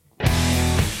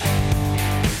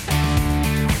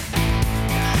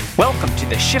Welcome to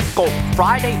the Shift Gold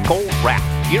Friday Gold Wrap,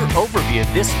 your overview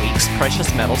of this week's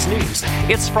precious metals news.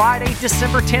 It's Friday,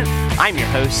 December 10th. I'm your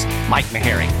host, Mike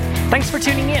Maharrey. Thanks for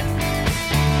tuning in.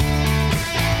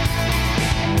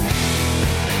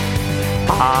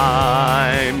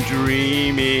 I'm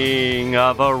dreaming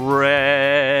of a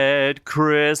red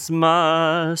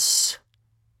Christmas.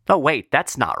 Oh, wait,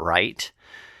 that's not right.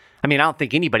 I mean, I don't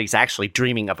think anybody's actually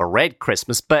dreaming of a red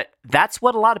Christmas, but that's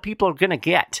what a lot of people are going to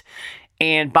get.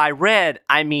 And by red,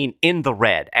 I mean in the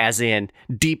red, as in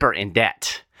deeper in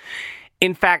debt.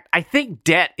 In fact, I think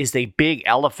debt is a big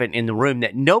elephant in the room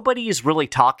that nobody is really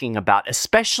talking about,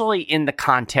 especially in the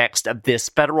context of this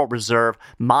Federal Reserve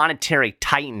monetary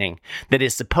tightening that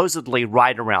is supposedly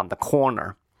right around the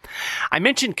corner. I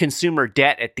mentioned consumer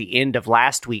debt at the end of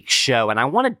last week's show, and I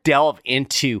want to delve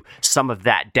into some of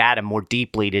that data more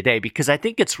deeply today because I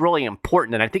think it's really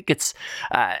important, and I think it's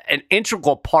an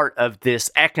integral part of this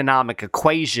economic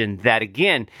equation that,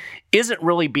 again, isn't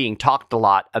really being talked a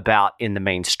lot about in the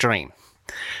mainstream.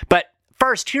 But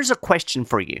first, here's a question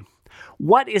for you.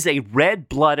 What is a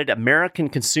red-blooded American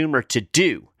consumer to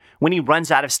do when he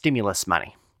runs out of stimulus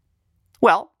money?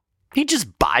 Well, he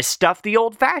just buys stuff the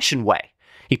old-fashioned way.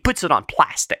 He puts it on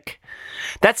plastic.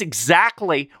 That's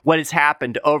exactly what has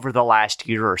happened over the last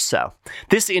year or so.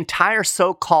 This entire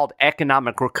so-called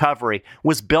economic recovery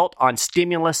was built on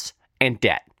stimulus and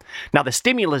debt. Now, the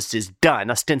stimulus is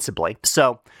done, ostensibly.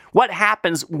 So what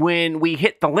happens when we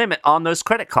hit the limit on those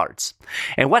credit cards?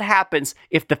 And what happens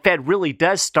if the Fed really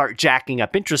does start jacking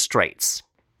up interest rates?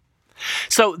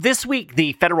 So this week,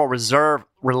 the Federal Reserve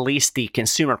released the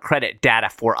consumer credit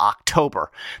data for October.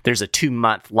 There's a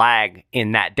 2-month lag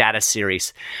in that data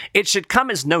series. It should come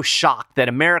as no shock that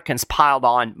Americans piled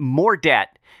on more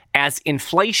debt as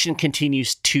inflation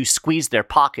continues to squeeze their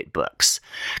pocketbooks.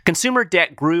 Consumer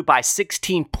debt grew by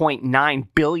 $16.9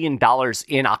 billion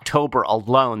in October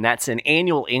alone. That's an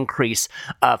annual increase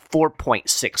of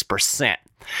 4.6%.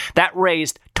 That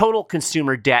raised total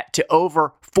consumer debt to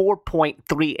over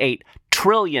 $4.38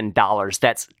 trillion.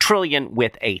 That's trillion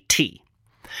with a T.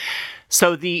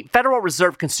 So the Federal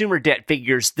Reserve consumer debt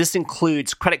figures, this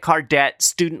includes credit card debt,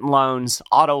 student loans,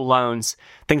 auto loans,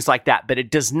 things like that, but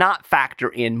it does not factor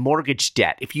in mortgage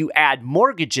debt. If you add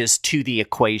mortgages to the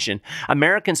equation,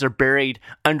 Americans are buried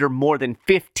under more than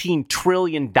 $15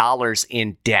 trillion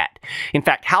in debt. In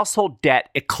fact, household debt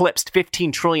eclipsed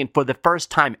 $15 trillion for the first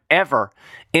time ever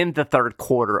in the third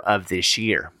quarter of this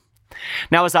year.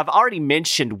 Now, as I've already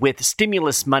mentioned, with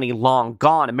stimulus money long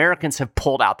gone, Americans have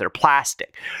pulled out their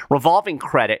plastic. Revolving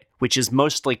credit, which is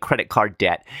mostly credit card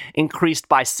debt, increased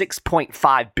by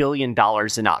 $6.5 billion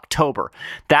in October.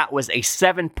 That was a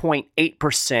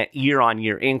 7.8%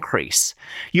 year-on-year increase.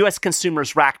 U.S.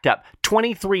 consumers racked up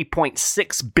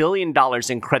 $23.6 billion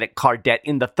in credit card debt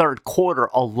in the third quarter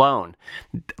alone.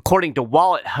 According to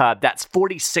Wallet Hub, that's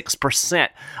 46%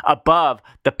 above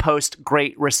the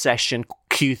post-Great Recession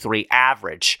Q3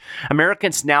 average.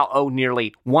 Americans now owe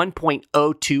nearly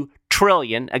 $1.02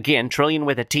 trillion, again, trillion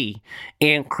with a T,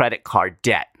 in credit card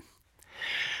debt.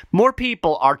 More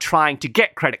people are trying to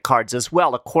get credit cards as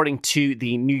well. According to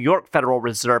the New York Federal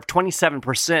Reserve,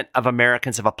 27% of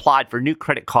Americans have applied for new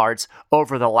credit cards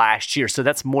over the last year. So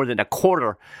that's more than a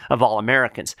quarter of all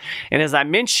Americans. And as I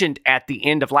mentioned at the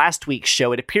end of last week's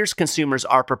show, it appears consumers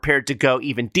are prepared to go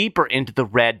even deeper into the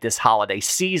red this holiday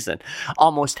season.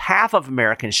 Almost half of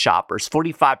American shoppers,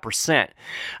 45%,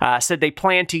 said they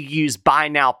plan to use buy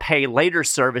now, pay later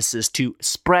services to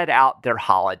spread out their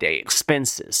holiday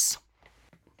expenses.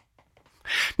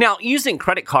 Now, using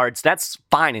credit cards, that's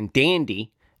fine and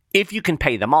dandy if you can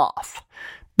pay them off.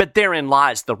 But therein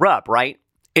lies the rub, right?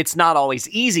 It's not always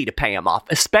easy to pay them off,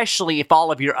 especially if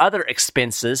all of your other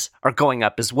expenses are going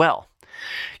up as well.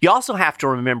 You also have to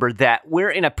remember that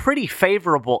we're in a pretty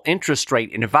favorable interest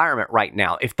rate environment right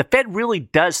now. If the Fed really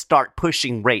does start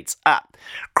pushing rates up,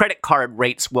 credit card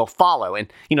rates will follow,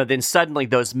 and then suddenly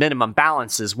those minimum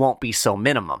balances won't be so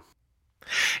minimum.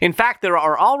 In fact, there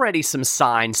are already some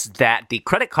signs that the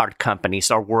credit card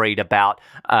companies are worried about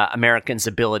Americans'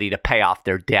 ability to pay off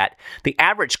their debt. The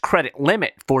average credit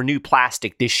limit for new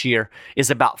plastic this year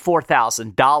is about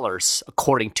 $4,000,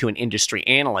 according to an industry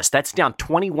analyst. That's down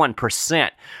 21%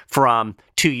 from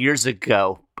 2 years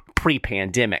ago,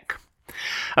 pre-pandemic.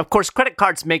 Of course, credit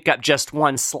cards make up just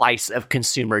one slice of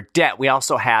consumer debt. We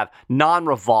also have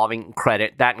non-revolving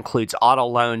credit. That includes auto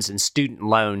loans and student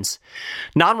loans.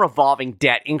 Non-revolving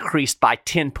debt increased by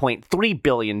 $10.3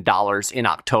 billion in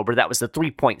October. That was a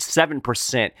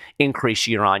 3.7% increase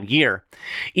year on year.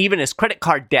 Even as credit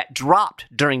card debt dropped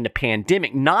during the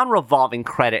pandemic, non-revolving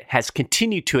credit has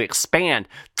continued to expand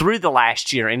through the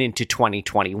last year and into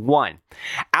 2021.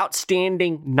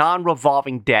 Outstanding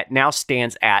non-revolving debt now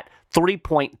stands at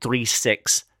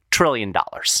 $3.36 trillion.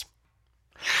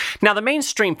 Now, the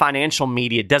mainstream financial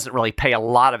media doesn't really pay a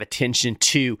lot of attention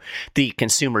to the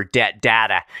consumer debt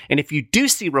data. And if you do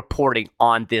see reporting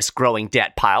on this growing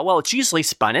debt pile, well, it's usually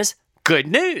spun as good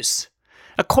news.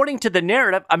 According to the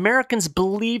narrative, Americans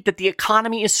believe that the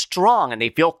economy is strong and they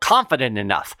feel confident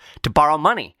enough to borrow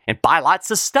money and buy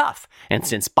lots of stuff. And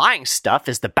since buying stuff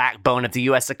is the backbone of the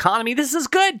U.S. economy, this is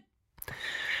good.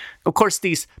 Of course,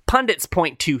 these pundits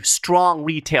point to strong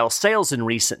retail sales in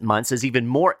recent months as even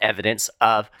more evidence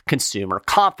of consumer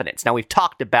confidence. Now, we've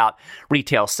talked about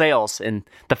retail sales and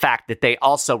the fact that they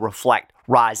also reflect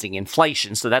rising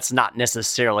inflation, so that's not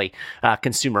necessarily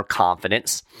consumer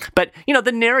confidence. But,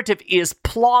 the narrative is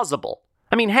plausible.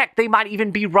 I mean, heck, they might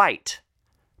even be right,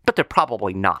 but they're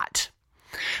probably not.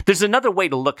 There's another way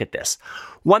to look at this,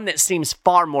 one that seems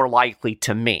far more likely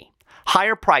to me.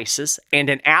 Higher prices and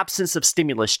an absence of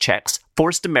stimulus checks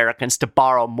forced Americans to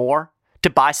borrow more to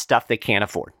buy stuff they can't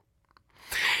afford.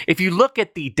 If you look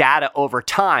at the data over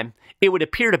time, it would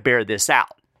appear to bear this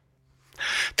out.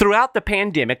 Throughout the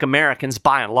pandemic, Americans,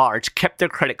 by and large, kept their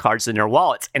credit cards in their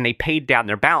wallets and they paid down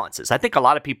their balances. I think a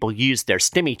lot of people used their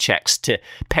stimmy checks to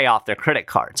pay off their credit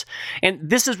cards. And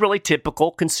this is really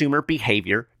typical consumer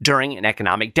behavior during an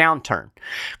economic downturn.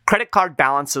 Credit card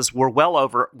balances were well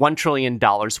over $1 trillion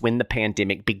when the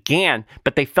pandemic began,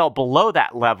 but they fell below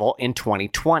that level in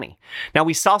 2020. Now,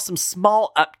 we saw some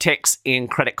small upticks in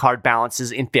credit card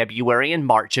balances in February and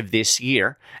March of this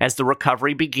year as the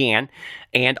recovery began.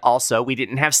 And also, we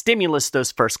didn't have stimulus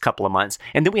those first couple of months.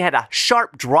 And then we had a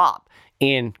sharp drop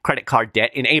in credit card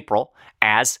debt in April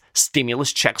as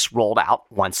stimulus checks rolled out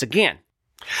once again.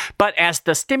 But as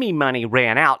the stimmy money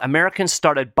ran out, Americans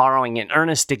started borrowing in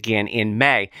earnest again in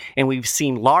May. And we've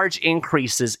seen large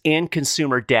increases in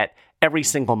consumer debt every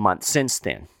single month since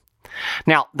then.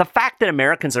 Now, the fact that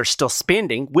Americans are still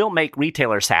spending will make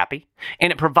retailers happy,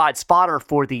 and it provides fodder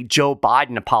for the Joe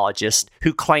Biden apologists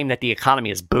who claim that the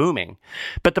economy is booming.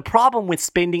 But the problem with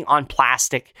spending on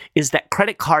plastic is that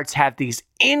credit cards have these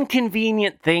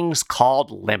inconvenient things called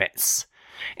limits.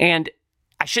 And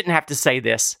I shouldn't have to say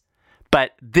this,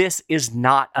 but this is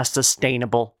not a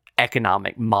sustainable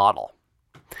economic model.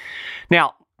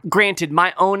 Now, granted,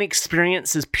 my own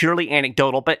experience is purely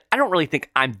anecdotal, but I don't really think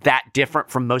I'm that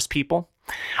different from most people.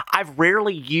 I've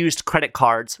rarely used credit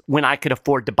cards when I could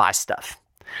afford to buy stuff.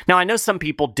 Now, I know some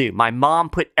people do. My mom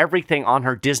put everything on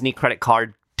her Disney credit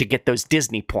card to get those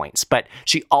Disney points, but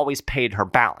she always paid her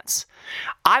balance.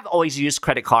 I've always used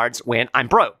credit cards when I'm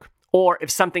broke, or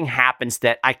if something happens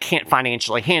that I can't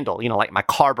financially handle, like my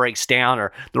car breaks down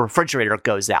or the refrigerator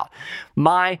goes out.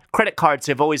 My credit cards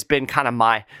have always been kind of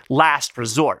my last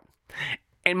resort.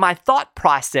 And my thought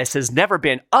process has never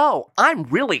been, I'm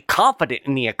really confident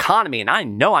in the economy and I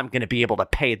know I'm going to be able to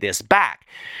pay this back.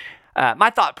 My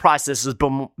thought process has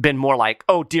been more like,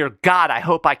 oh, dear God, I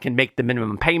hope I can make the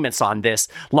minimum payments on this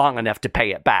long enough to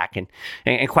pay it back.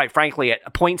 And quite frankly,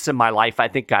 at points in my life, I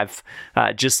think I've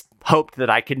just hoped that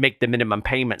I could make the minimum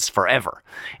payments forever.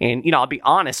 And, I'll be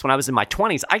honest, when I was in my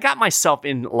 20s, I got myself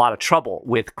in a lot of trouble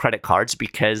with credit cards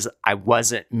because I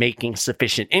wasn't making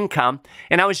sufficient income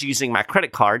and I was using my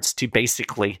credit cards to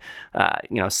basically,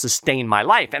 sustain my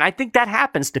life. And I think that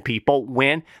happens to people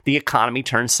when the economy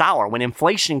turns sour, when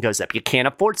inflation goes up. You can't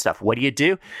afford stuff. What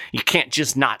do? You can't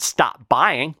just not stop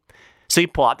buying. So you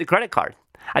pull out the credit card.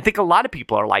 I think a lot of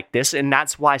people are like this, and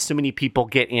that's why so many people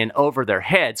get in over their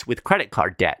heads with credit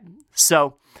card debt.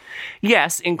 So,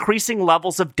 yes, increasing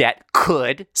levels of debt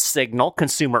could signal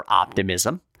consumer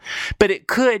optimism, but it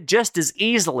could just as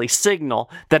easily signal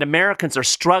that Americans are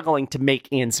struggling to make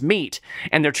ends meet,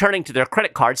 and they're turning to their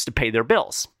credit cards to pay their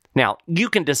bills. Now, you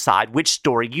can decide which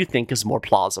story you think is more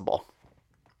plausible.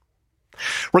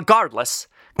 Regardless,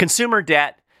 consumer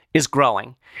debt is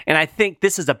growing, and I think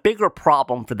this is a bigger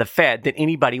problem for the Fed than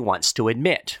anybody wants to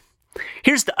admit.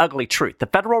 Here's the ugly truth. The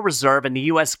Federal Reserve and the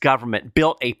U.S. government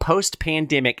built a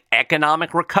post-pandemic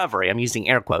economic recovery, I'm using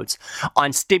air quotes,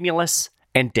 on stimulus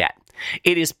and debt.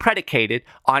 It is predicated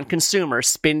on consumers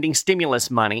spending stimulus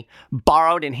money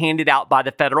borrowed and handed out by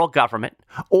the federal government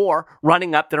or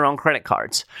running up their own credit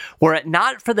cards. Were it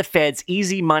not for the Fed's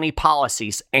easy money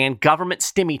policies and government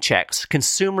stimmy checks,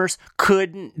 consumers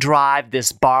couldn't drive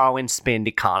this borrow and spend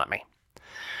economy.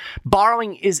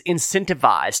 Borrowing is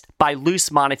incentivized by loose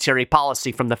monetary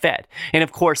policy from the Fed. And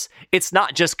of course, it's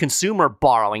not just consumer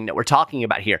borrowing that we're talking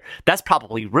about here. That's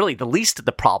probably really the least of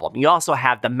the problem. You also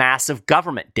have the massive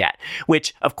government debt,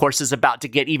 which of course is about to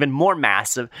get even more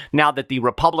massive now that the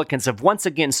Republicans have once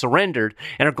again surrendered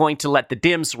and are going to let the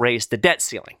Dems raise the debt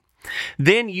ceiling.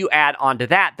 Then you add onto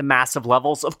that the massive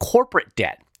levels of corporate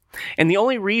debt. And the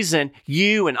only reason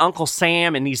you and Uncle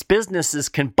Sam and these businesses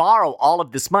can borrow all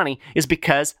of this money is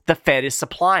because the Fed is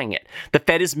supplying it. The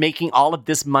Fed is making all of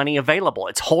this money available.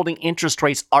 It's holding interest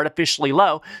rates artificially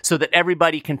low so that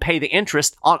everybody can pay the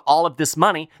interest on all of this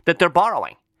money that they're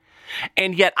borrowing.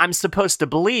 And yet I'm supposed to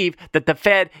believe that the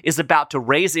Fed is about to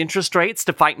raise interest rates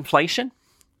to fight inflation?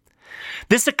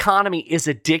 This economy is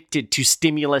addicted to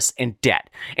stimulus and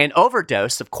debt. An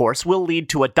overdose, of course, will lead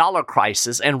to a dollar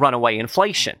crisis and runaway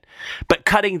inflation. But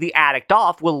cutting the addict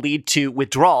off will lead to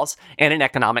withdrawals and an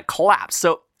economic collapse.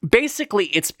 So basically,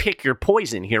 it's pick your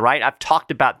poison here, right? I've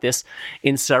talked about this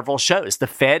in several shows. The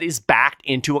Fed is backed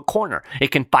into a corner.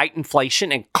 It can fight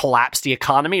inflation and collapse the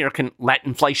economy, or can let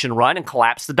inflation run and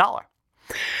collapse the dollar.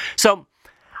 So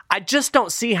I just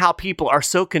don't see how people are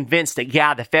so convinced that,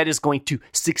 the Fed is going to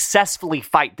successfully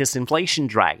fight this inflation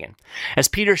dragon. As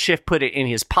Peter Schiff put it in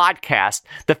his podcast,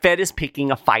 the Fed is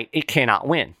picking a fight it cannot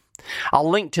win. I'll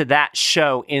link to that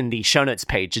show in the show notes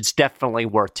page. It's definitely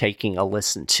worth taking a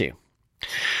listen to.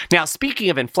 Now, speaking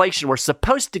of inflation, we're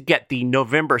supposed to get the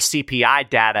November CPI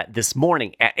data this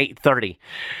morning at 8:30.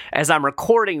 As I'm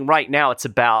recording right now, it's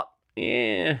about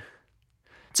 10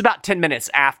 minutes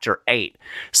after 8.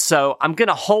 So I'm going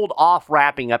to hold off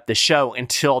wrapping up the show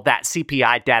until that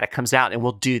CPI data comes out, and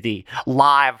we'll do the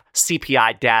live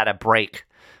CPI data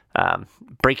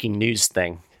breaking news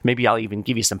thing. Maybe I'll even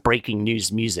give you some breaking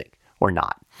news music or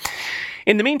not.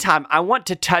 In the meantime, I want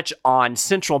to touch on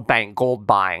central bank gold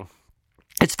buying.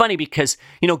 It's funny because,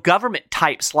 government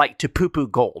types like to poo-poo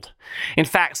gold. In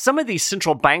fact, some of these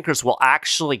central bankers will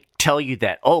actually tell you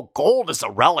that, gold is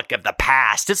a relic of the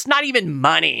past. It's not even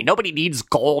money. Nobody needs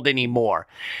gold anymore.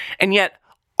 And yet,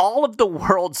 all of the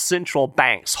world's central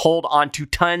banks hold on to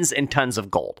tons and tons of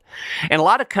gold. And a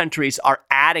lot of countries are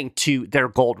adding to their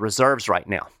gold reserves right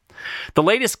now. The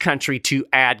latest country to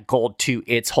add gold to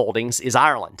its holdings is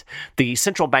Ireland. The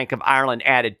Central Bank of Ireland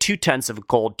added 2 tons of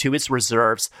gold to its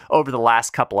reserves over the last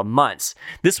couple of months.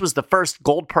 This was the first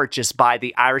gold purchase by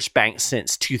the Irish bank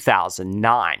since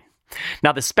 2009.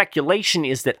 Now, the speculation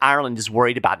is that Ireland is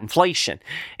worried about inflation.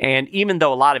 And even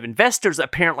though a lot of investors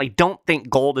apparently don't think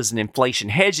gold is an inflation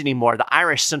hedge anymore, the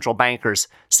Irish central bankers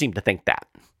seem to think that.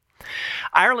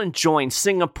 Ireland joined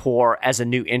Singapore as a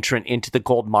new entrant into the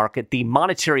gold market. The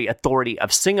Monetary Authority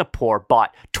of Singapore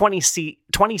bought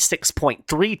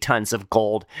 26.3 tons of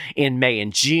gold in May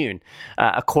and June,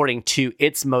 according to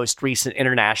its most recent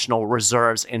International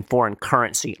Reserves and Foreign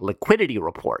Currency Liquidity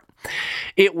Report.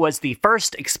 It was the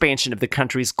first expansion of the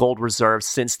country's gold reserves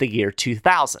since the year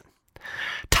 2000.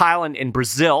 Thailand and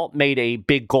Brazil made a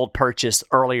big gold purchase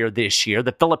earlier this year.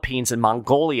 The Philippines and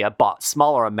Mongolia bought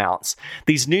smaller amounts.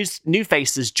 These new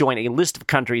faces join a list of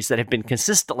countries that have been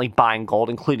consistently buying gold,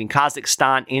 including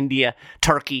Kazakhstan, India,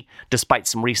 Turkey, despite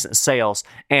some recent sales,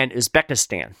 and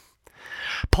Uzbekistan.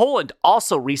 Poland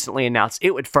also recently announced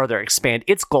it would further expand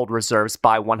its gold reserves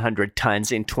by 100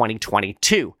 tons in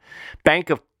 2022.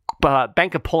 Bank of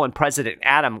Poland President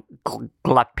Adam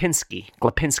Glapiński,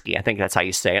 I think that's how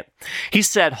you say it. He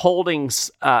said holding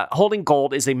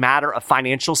gold is a matter of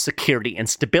financial security and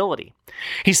stability.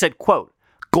 He said, quote,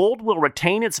 "Gold will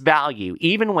retain its value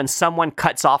even when someone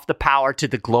cuts off the power to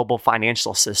the global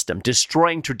financial system,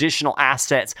 destroying traditional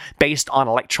assets based on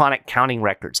electronic counting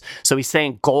records." So he's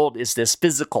saying gold is this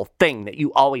physical thing that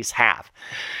you always have.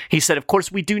 He said, of course,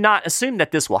 we do not assume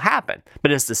that this will happen,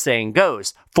 but as the saying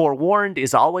goes, forewarned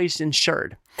is always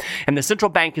insured. And the central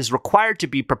bank is required to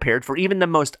be prepared for even the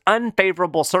most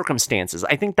unfavorable circumstances.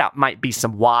 I think that might be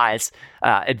some wise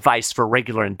advice for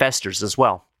regular investors as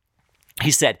well.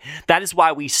 He said, that is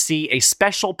why we see a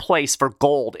special place for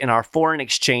gold in our foreign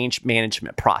exchange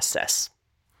management process.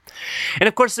 And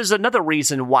of course, there's another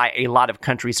reason why a lot of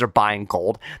countries are buying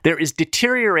gold. There is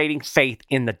deteriorating faith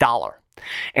in the dollar.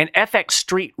 An FX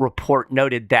Street report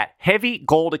noted that heavy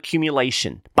gold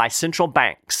accumulation by central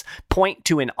banks point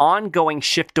to an ongoing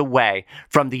shift away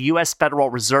from the U.S. Federal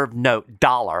Reserve note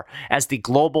dollar as the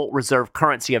global reserve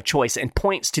currency of choice and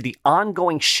points to the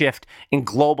ongoing shift in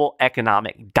global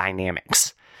economic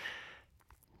dynamics.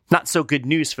 Not so good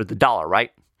news for the dollar,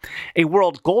 right? A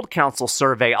World Gold Council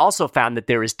survey also found that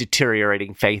there is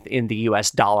deteriorating faith in the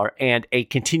U.S. dollar and a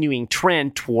continuing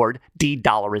trend toward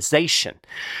de-dollarization.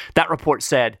 That report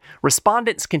said,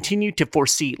 respondents continue to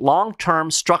foresee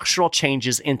long-term structural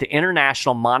changes in the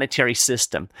international monetary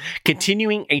system,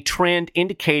 continuing a trend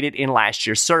indicated in last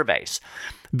year's surveys.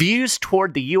 Views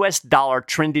toward the U.S. dollar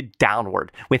trended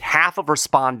downward, with half of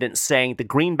respondents saying the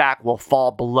greenback will fall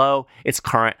below its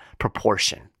current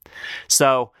proportion.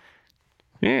 So,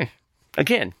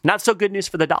 again, not so good news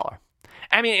for the dollar.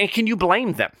 I mean, and can you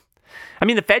blame them? I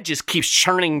mean, the Fed just keeps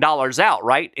churning dollars out,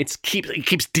 right? It keeps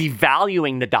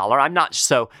devaluing the dollar. I'm not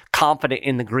so confident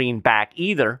in the greenback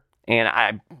either, and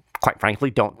I, quite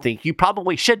frankly, don't think you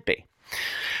probably should be.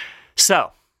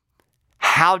 So,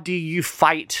 how do you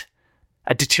fight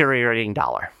a deteriorating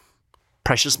dollar?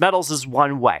 Precious metals is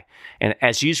one way, and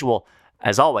as usual,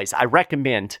 as always, I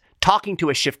recommend talking to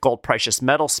a SchiffGold precious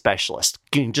metal specialist.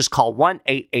 You can just call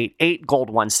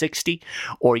 1-888-GOLD-160,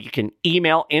 or you can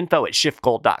email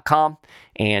info@schiffgold.com,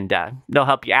 and they'll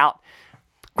help you out.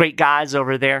 Great guys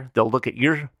over there. They'll look at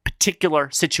your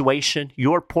particular situation,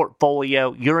 your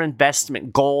portfolio, your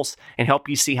investment goals, and help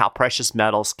you see how precious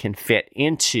metals can fit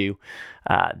into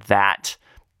that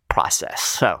process.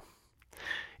 So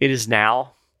it is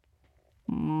now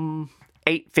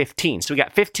 8:15. So we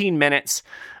got 15 minutes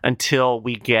until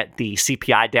we get the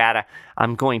CPI data.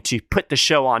 I'm going to put the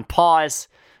show on pause,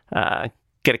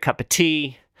 get a cup of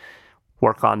tea,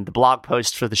 work on the blog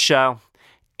post for the show,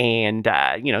 and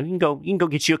you can go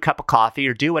get you a cup of coffee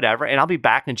or do whatever, and I'll be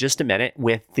back in just a minute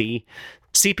with the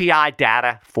CPI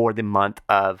data for the month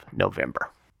of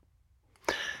November.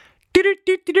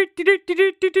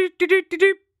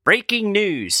 Breaking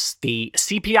news: the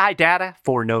CPI data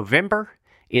for November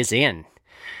is in.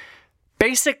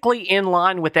 Basically in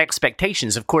line with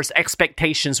expectations. Of course,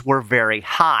 expectations were very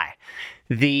high.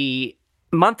 The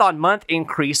month-on-month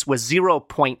increase was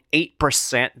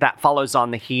 0.8%. That follows on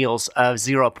the heels of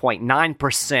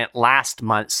 0.9% last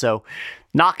month. So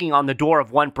knocking on the door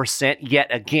of 1% yet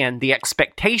again. The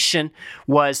expectation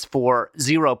was for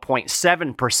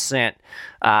 0.7%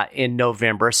 in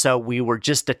November. So we were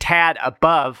just a tad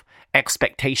above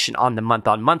expectation on the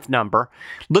month-on-month number.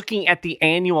 Looking at the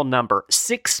annual number,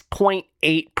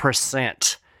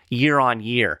 6.8% year on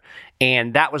year.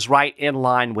 And that was right in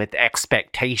line with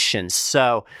expectations.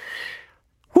 So,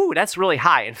 that's really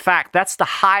high. In fact, that's the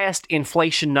highest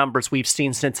inflation numbers we've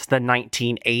seen since the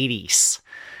 1980s.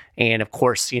 And of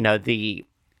course, the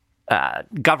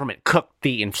government cooked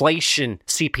the inflation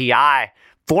CPI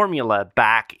formula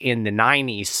back in the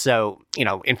 90s. So,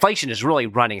 inflation is really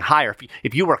running higher.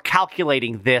 If you were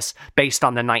calculating this based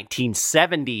on the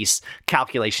 1970s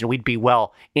calculation, we'd be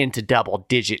well into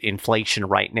double-digit inflation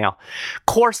right now.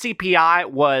 Core CPI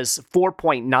was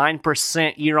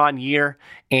 4.9% year on year,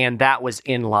 and that was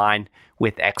in line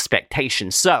with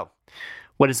expectations. So,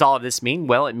 what does all of this mean?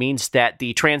 Well, it means that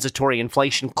the transitory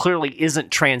inflation clearly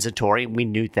isn't transitory. We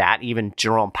knew that. Even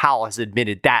Jerome Powell has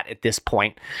admitted that at this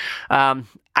point.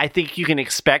 I think you can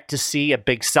expect to see a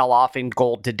big sell-off in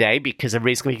gold today because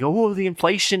everybody's going to go, the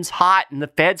inflation's hot and the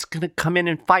Fed's going to come in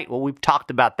and fight. Well, we've talked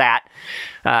about that.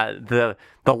 The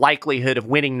likelihood of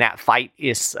winning that fight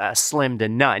is slim to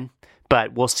none,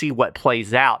 but we'll see what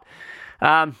plays out.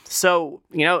 So,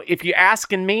 if you're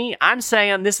asking me, I'm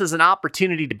saying this is an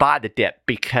opportunity to buy the dip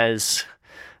because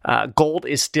gold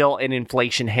is still an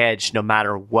inflation hedge no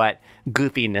matter what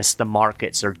goofiness the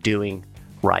markets are doing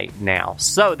right now.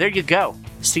 So there you go.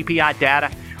 CPI data.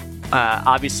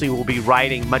 Obviously, we'll be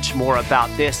writing much more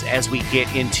about this as we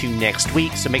get into next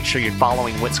week. So make sure you're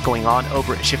following what's going on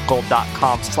over at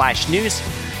schiffgold.com/news.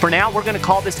 For now, we're going to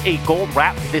call this a gold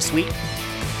wrap this week.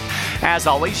 As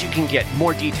always, you can get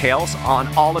more details on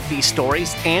all of these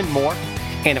stories and more.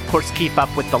 And of course, keep up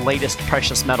with the latest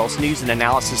precious metals news and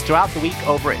analysis throughout the week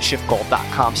over at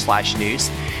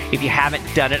schiffgold.com/news. If you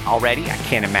haven't done it already, I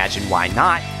can't imagine why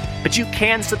not. But you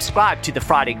can subscribe to the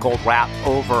Friday Gold Wrap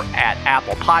over at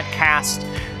Apple Podcasts.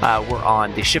 We're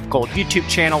on the SchiffGold YouTube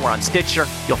channel. We're on Stitcher.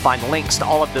 You'll find links to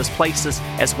all of those places,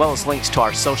 as well as links to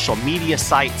our social media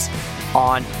sites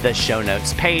on the show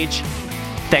notes page.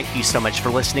 Thank you so much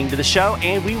for listening to the show,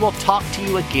 and we will talk to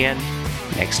you again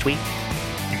next week.